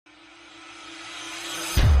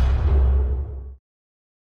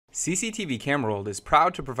CCTV Camera World is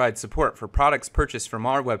proud to provide support for products purchased from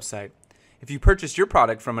our website. If you purchased your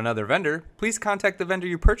product from another vendor, please contact the vendor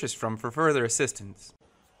you purchased from for further assistance.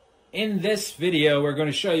 In this video, we're going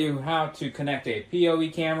to show you how to connect a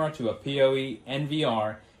PoE camera to a PoE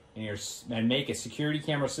NVR and make a security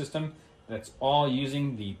camera system that's all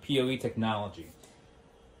using the PoE technology.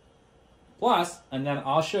 Plus, and then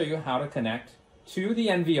I'll show you how to connect to the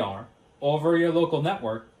NVR over your local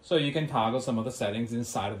network so you can toggle some of the settings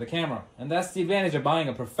inside of the camera. And that's the advantage of buying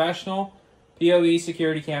a professional PoE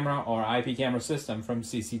security camera or IP camera system from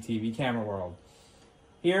CCTV Camera World.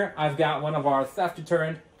 Here I've got one of our theft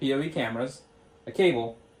deterrent PoE cameras, a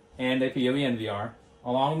cable, and a PoE NVR,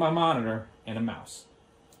 along with my monitor and a mouse.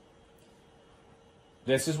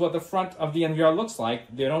 This is what the front of the NVR looks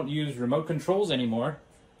like. They don't use remote controls anymore.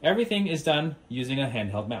 Everything is done using a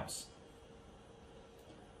handheld mouse.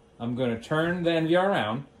 I'm going to turn the NVR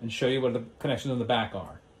around and show you what the connections on the back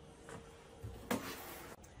are.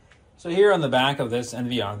 So here on the back of this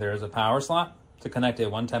NVR, there is a power slot to connect a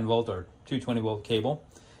 110 volt or 220 volt cable.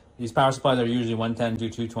 These power supplies are usually 110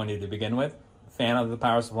 to 220 to begin with. Fan of the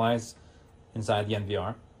power supplies inside the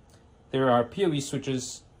NVR. There are PoE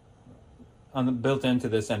switches built into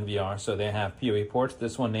this NVR, so they have PoE ports.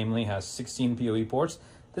 This one namely has 16 PoE ports.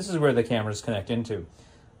 This is where the cameras connect into.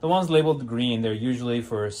 The ones labeled green, they're usually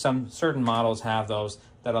for some certain models have those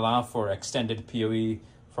that allow for extended PoE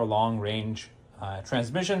for long range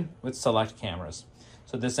transmission with select cameras.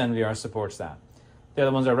 So this NVR supports that. The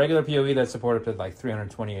other ones are regular PoE that support up to like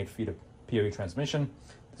 328 feet of PoE transmission.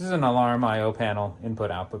 This is an alarm I/O panel,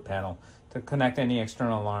 input-output panel, to connect any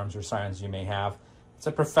external alarms or sirens you may have. It's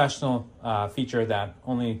a professional feature that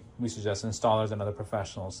only we suggest installers and other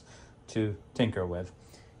professionals to tinker with.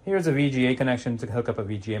 Here's a VGA connection to hook up a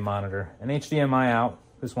VGA monitor, an HDMI out.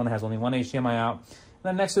 This one has only one HDMI out. And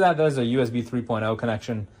then next to that, there's a USB 3.0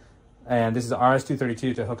 connection. And this is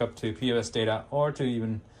RS-232 to hook up to POS data or to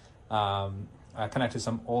even connect to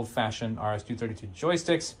some old-fashioned RS-232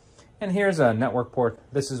 joysticks. And here's a network port.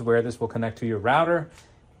 This is where this will connect to your router.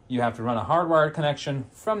 You have to run a hardwired connection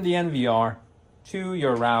from the NVR to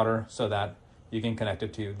your router so that you can connect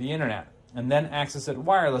it to the internet. And then access it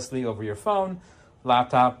wirelessly over your phone,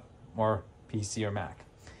 laptop, or PC or Mac.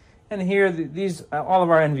 And here, all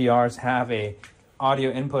of our NVRs have a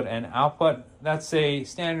audio input and output. That's a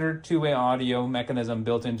standard two-way audio mechanism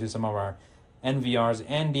built into some of our NVRs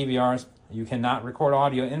and DVRs. You cannot record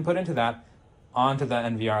audio input into that onto the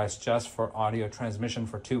NVR. It's just for audio transmission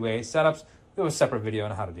for two-way setups. We have a separate video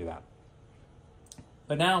on how to do that.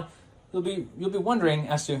 But now you'll be wondering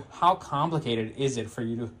as to how complicated is it for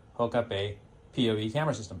you to hook up a PoE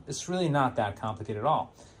camera system. It's really not that complicated at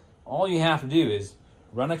all. All you have to do is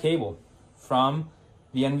run a cable from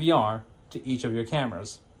the NVR to each of your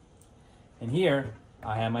cameras. And here,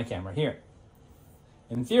 I have my camera here.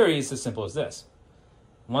 In theory, it's as simple as this.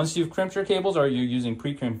 Once you've crimped your cables or you're using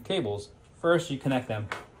pre-crimped cables, first you connect them.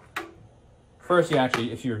 First,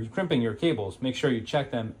 if you're crimping your cables, make sure you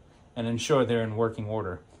check them and ensure they're in working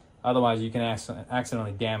order. Otherwise, you can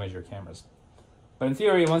accidentally damage your cameras. But in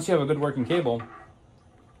theory, once you have a good working cable,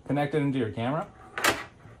 connect it into your camera,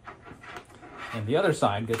 and the other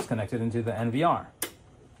side gets connected into the NVR.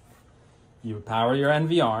 You power your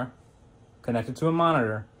NVR, connect it to a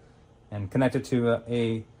monitor, and connect it to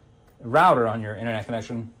a router on your internet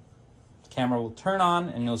connection. The camera will turn on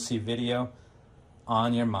and you'll see video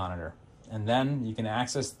on your monitor. And then you can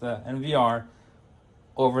access the NVR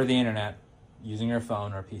over the internet using your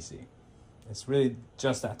phone or PC. It's really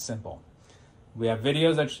just that simple. We have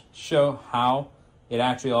videos that show how it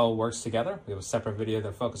actually all works together. We have a separate video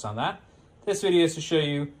that focuses on that. This video is to show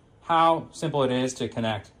you how simple it is to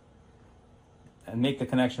connect and make the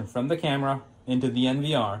connection from the camera into the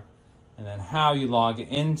NVR, and then how you log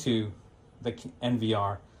into the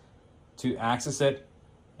NVR to access it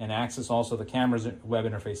and access also the camera's web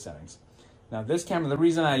interface settings. Now this camera, the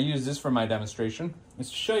reason I use this for my demonstration is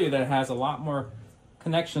to show you that it has a lot more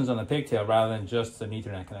connections on the pigtail rather than just an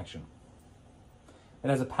Ethernet connection. It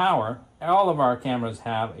has a power. All of our cameras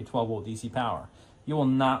have a 12 volt DC power. You will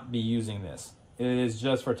not be using this. It is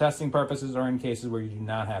just for testing purposes or in cases where you do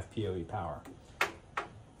not have PoE power.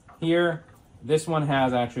 Here, this one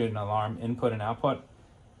has actually an alarm input and output.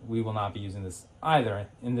 We will not be using this either.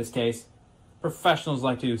 In this case, professionals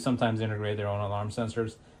like to sometimes integrate their own alarm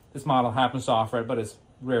sensors. This model happens to offer it, but it's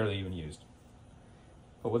rarely even used.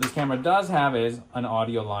 But what this camera does have is an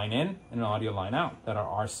audio line in and an audio line out that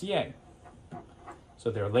are RCA. So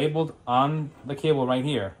they're labeled on the cable right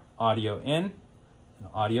here, audio in and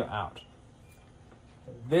audio out.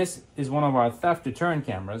 This is one of our theft deterrent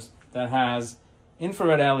cameras that has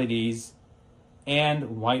infrared LEDs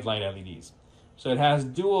and white light LEDs. So it has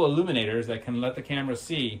dual illuminators that can let the camera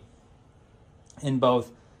see in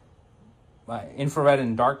both infrared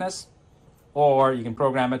and darkness, or you can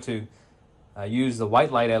program it to use the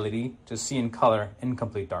white light LED to see in color in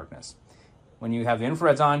complete darkness. When you have the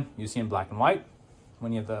infrareds on, you see in black and white.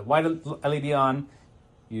 When you have the white LED on,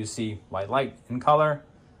 you see white light in color,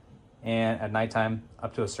 and at nighttime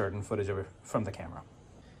up to a certain footage from the camera.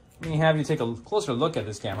 Let me have you take a closer look at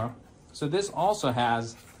this camera. So this also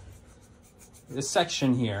has this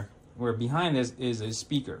section here where behind this is a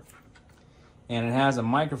speaker, and it has a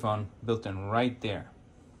microphone built in right there.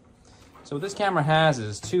 So what this camera has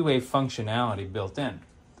is two-way functionality built in.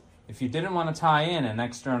 If you didn't want to tie in an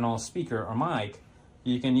external speaker or mic,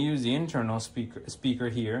 you can use the internal speaker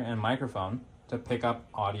here and microphone to pick up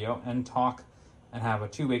audio and talk and have a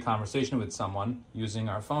two-way conversation with someone using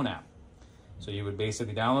our phone app. So you would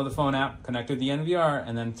basically download the phone app, connect to the NVR,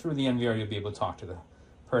 and then through the NVR you'll be able to talk to the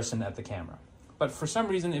person at the camera. But for some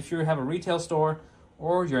reason, if you have a retail store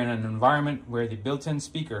or you're in an environment where the built-in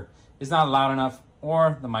speaker is not loud enough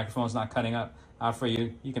or the microphone is not cutting out for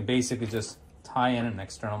you, you can basically just tie in an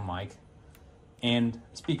external mic and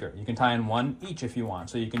speaker. You can tie in one each if you want.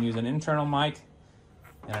 So you can use an internal mic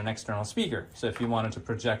and an external speaker. So if you wanted to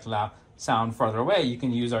project loud sound farther away, you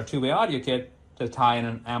can use our two-way audio kit to tie in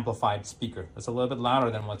an amplified speaker that's a little bit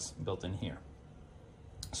louder than what's built in here.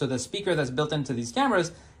 So the speaker that's built into these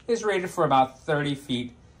cameras is rated for about 30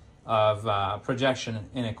 feet of projection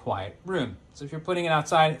in a quiet room. So if you're putting it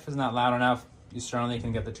outside, if it's not loud enough, you certainly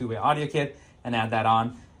can get the two-way audio kit and add that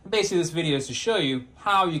on. And basically this video is to show you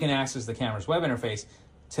how you can access the camera's web interface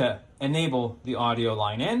to enable the audio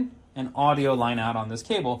line in and audio line out on this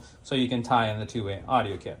cable so you can tie in the two-way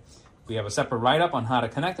audio kit. We have a separate write-up on how to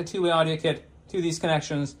connect the two-way audio kit to these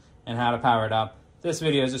connections and how to power it up. This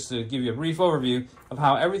video is just to give you a brief overview of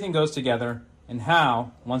how everything goes together and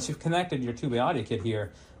how, once you've connected your two-way audio kit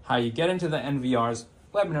here, how you get into the NVR's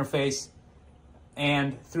web interface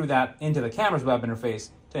and through that into the camera's web interface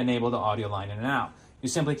to enable the audio line in and out. You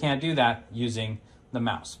simply can't do that using the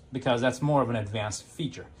mouse because that's more of an advanced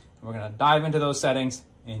feature. We're going to dive into those settings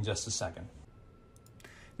in just a second.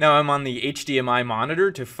 Now I'm on the HDMI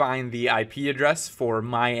monitor to find the IP address for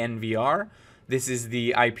my NVR. This is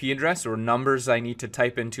the IP address or numbers I need to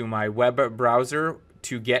type into my web browser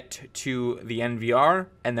to get to the NVR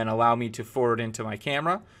and then allow me to forward into my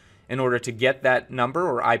camera. In order to get that number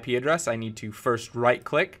or IP address, I need to first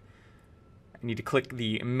right-click. I need to click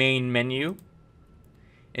the main menu.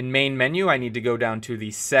 In main menu, I need to go down to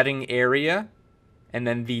the setting area and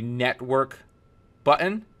then the network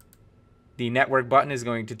button. The network button is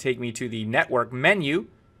going to take me to the network menu.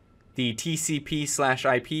 The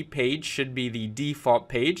TCP/IP page should be the default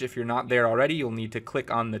page. If you're not there already, you'll need to click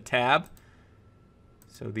on the tab.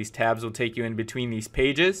 So these tabs will take you in between these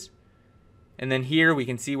pages. And then here we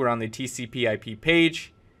can see we're on the TCP/IP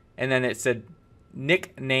page. And then it said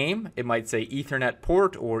NIC name. It might say Ethernet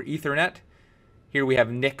port or Ethernet. Here we have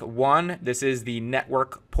NIC1. This is the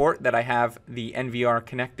network port that I have the NVR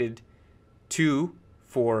connected to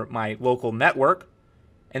for my local network.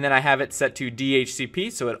 And then I have it set to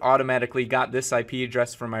DHCP, so it automatically got this IP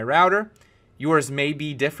address for my router. Yours may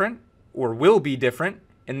be different or will be different,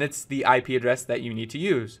 and that's the IP address that you need to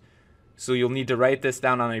use. So you'll need to write this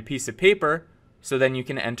down on a piece of paper so then you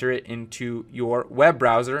can enter it into your web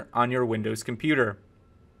browser on your Windows computer.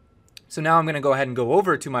 So now I'm going to go ahead and go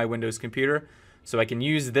over to my Windows computer so I can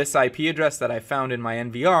use this IP address that I found in my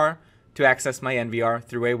NVR to access my NVR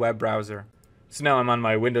through a web browser. So now I'm on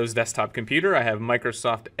my Windows desktop computer. I have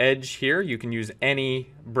Microsoft Edge here. You can use any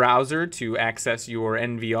browser to access your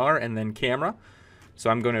NVR and then camera. So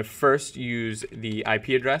I'm going to first use the IP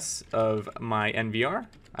address of my NVR.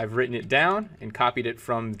 I've written it down and copied it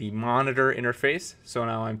from the monitor interface. So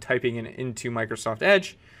now I'm typing it into Microsoft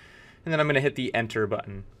Edge, and then I'm going to hit the enter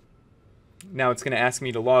button. Now it's going to ask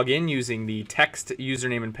me to log in using the text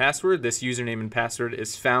username and password. This username and password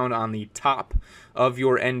is found on the top of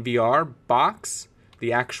your NVR box,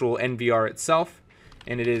 the actual NVR itself,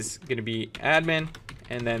 and it is going to be admin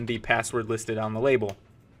and then the password listed on the label.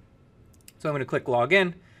 So I'm going to click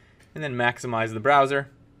login and then maximize the browser.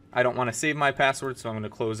 I don't want to save my password, so I'm going to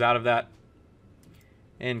close out of that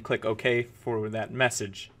and click OK for that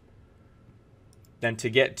message. Then to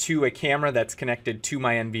get to a camera that's connected to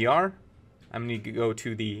my NVR, I'm going to go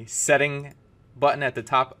to the setting button at the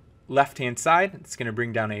top left-hand side. It's going to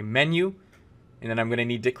bring down a menu, and then I'm going to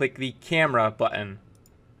need to click the camera button.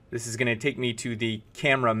 This is going to take me to the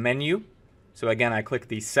camera menu. So again, I clicked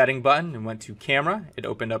the setting button and went to camera. It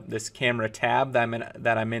opened up this camera tab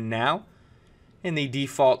that I'm in now. And the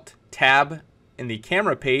default tab in the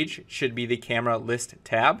camera page should be the camera list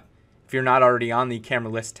tab. If you're not already on the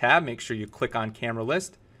camera list tab, make sure you click on camera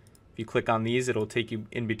list. If you click on these, it'll take you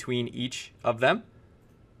in between each of them.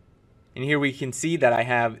 And here we can see that I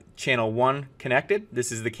have channel 1 connected.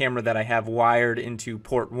 This is the camera that I have wired into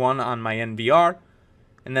port 1 on my NVR.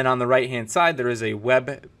 And then on the right hand side there is a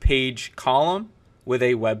web page column with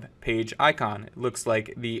a web page icon. It looks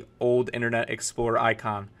like the old Internet Explorer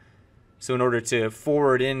icon. So in order to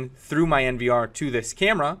forward in through my NVR to this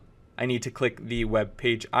camera, I need to click the web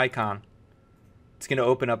page icon. It's going to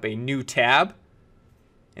open up a new tab.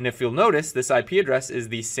 And if you'll notice, this IP address is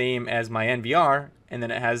the same as my NVR, and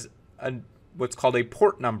then it has what's called a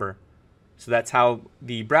port number. So that's how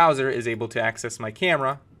the browser is able to access my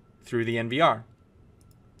camera through the NVR.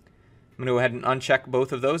 I'm going to go ahead and uncheck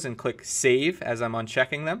both of those and click Save as I'm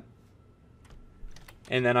unchecking them.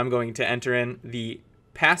 And then I'm going to enter in the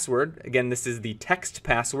password. Again, this is the text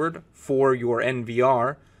password for your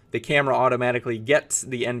NVR. The camera automatically gets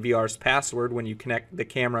the NVR's password when you connect the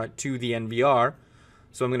camera to the NVR.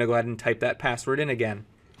 So I'm going to go ahead and type that password in again.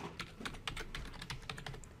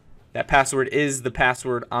 That password is the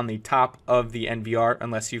password on the top of the NVR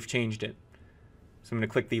unless you've changed it. So I'm going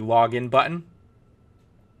to click the Login button.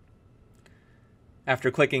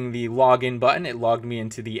 After clicking the Login button, it logged me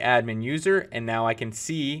into the admin user, and now I can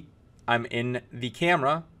see I'm in the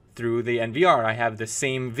camera through the NVR. I have the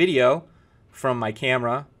same video from my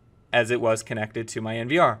camera as it was connected to my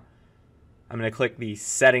NVR. I'm going to click the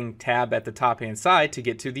Setting tab at the top hand side to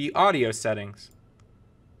get to the audio settings.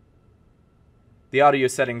 The audio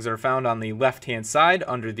settings are found on the left hand side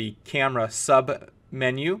under the camera sub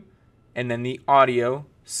menu and then the audio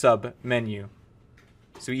sub menu.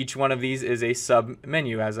 So each one of these is a sub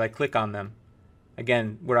menu as I click on them.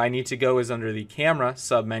 Again, where I need to go is under the camera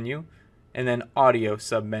sub menu and then audio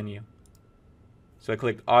sub menu. So I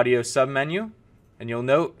click audio sub menu, and you'll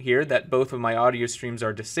note here that both of my audio streams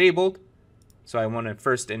are disabled. So I want to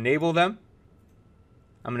first enable them.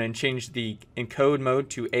 I'm going to change the encode mode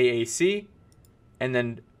to AAC and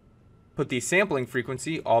then put the sampling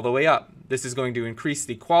frequency all the way up. This is going to increase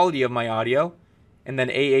the quality of my audio, and then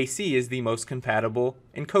AAC is the most compatible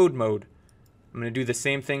encode mode. I'm going to do the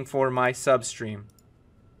same thing for my substream.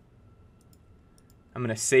 I'm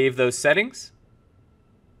going to save those settings.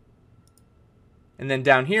 And then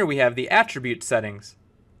down here we have the attribute settings.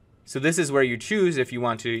 So this is where you choose if you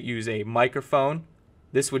want to use a microphone.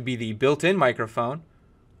 This would be the built-in microphone,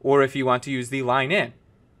 or if you want to use the line-in.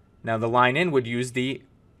 Now the line-in would use the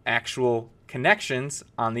actual connections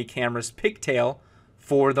on the camera's pigtail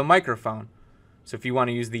for the microphone. So if you want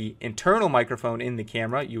to use the internal microphone in the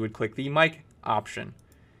camera, you would click the mic option.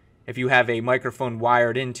 If you have a microphone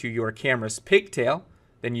wired into your camera's pigtail,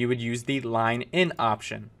 then you would use the line-in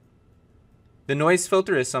option. The noise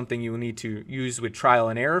filter is something you will need to use with trial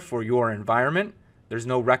and error for your environment. There's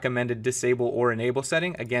no recommended disable or enable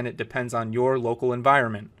setting. Again, it depends on your local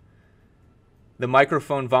environment. The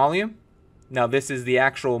microphone volume. Now this is the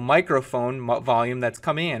actual microphone volume that's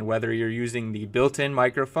coming in, whether you're using the built-in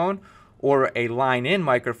microphone or a line-in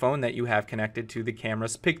microphone that you have connected to the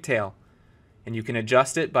camera's pigtail. And you can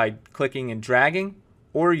adjust it by clicking and dragging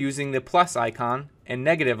or using the plus icon and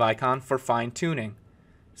negative icon for fine-tuning.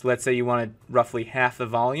 So let's say you wanted roughly half the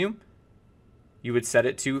volume. You would set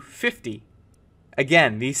it to 50.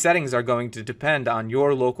 Again, these settings are going to depend on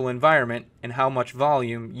your local environment and how much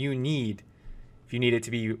volume you need. If you need it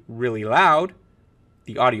to be really loud,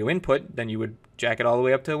 the audio input, then you would jack it all the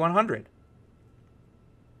way up to 100.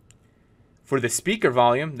 For the speaker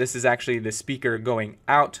volume, this is actually the speaker going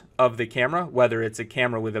out of the camera, whether it's a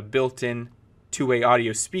camera with a built-in two-way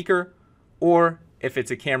audio speaker, or if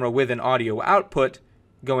it's a camera with an audio output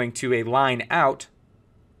going to a line out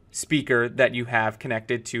speaker that you have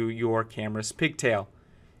connected to your camera's pigtail.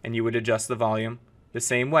 And you would adjust the volume the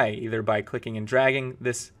same way, either by clicking and dragging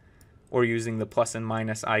this or using the plus and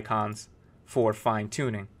minus icons for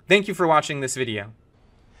fine-tuning. Thank you for watching this video.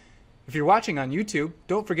 If you're watching on YouTube,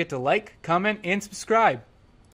 don't forget to like, comment, and subscribe.